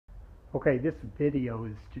Okay, this video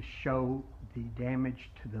is to show the damage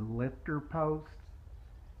to the lifter post,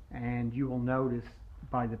 and you will notice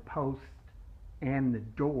by the post and the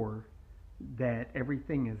door that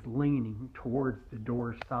everything is leaning towards the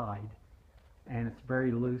door side, and it's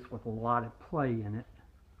very loose with a lot of play in it.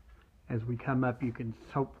 As we come up, you can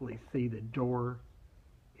hopefully see the door.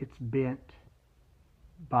 It's bent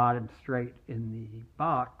bottom straight in the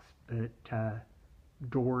box, but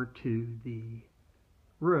door to the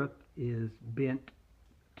roof is bent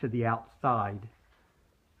to the outside.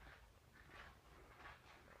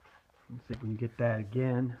 Let's see if we can get that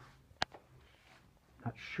again.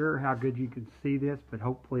 Not sure how good you can see this, but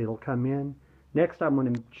hopefully it'll come in. Next, I'm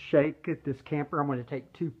going to shake at this camper. I'm going to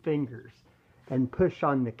take 2 fingers and push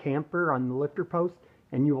on the camper, on the lifter post,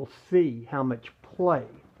 and you will see how much play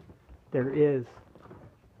there is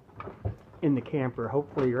in the camper.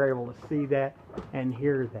 Hopefully you're able to see that and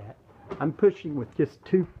hear that. I'm pushing with just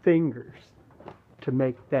 2 fingers to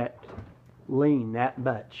make that lean that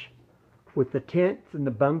much. With the tents and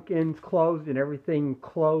the bunk ends closed and everything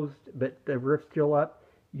closed, but the roof still up,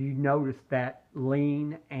 you notice that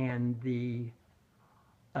lean and the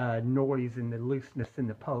noise and the looseness in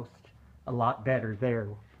the post a lot better there.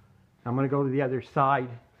 I'm going to go to the other side.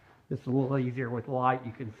 This is a little easier with light.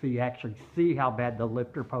 You can actually see how bad the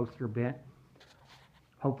lifter posts are bent.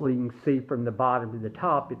 Hopefully you can see from the bottom to the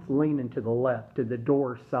top, it's leaning to the left, to the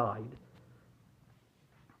door side.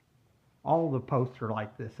 All the posts are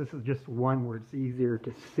like this. This is just one where it's easier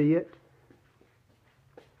to see it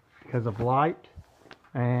because of light.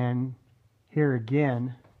 And here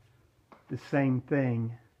again, the same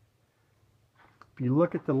thing. If you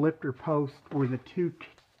look at the lifter post where the 2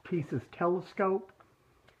 pieces telescope,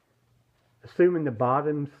 assuming the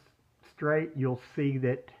bottom's straight, you'll see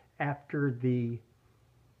that after the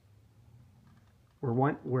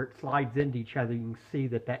where it slides into each other, you can see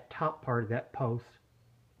that that top part of that post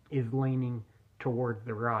is leaning towards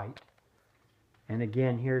the right. And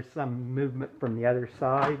again, here's some movement from the other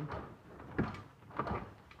side.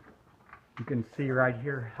 You can see right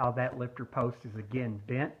here how that lifter post is again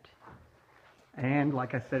bent. And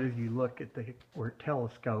like I said, as you look at where it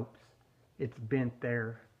telescopes, it's bent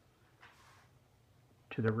there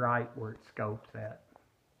to the right where it scopes at.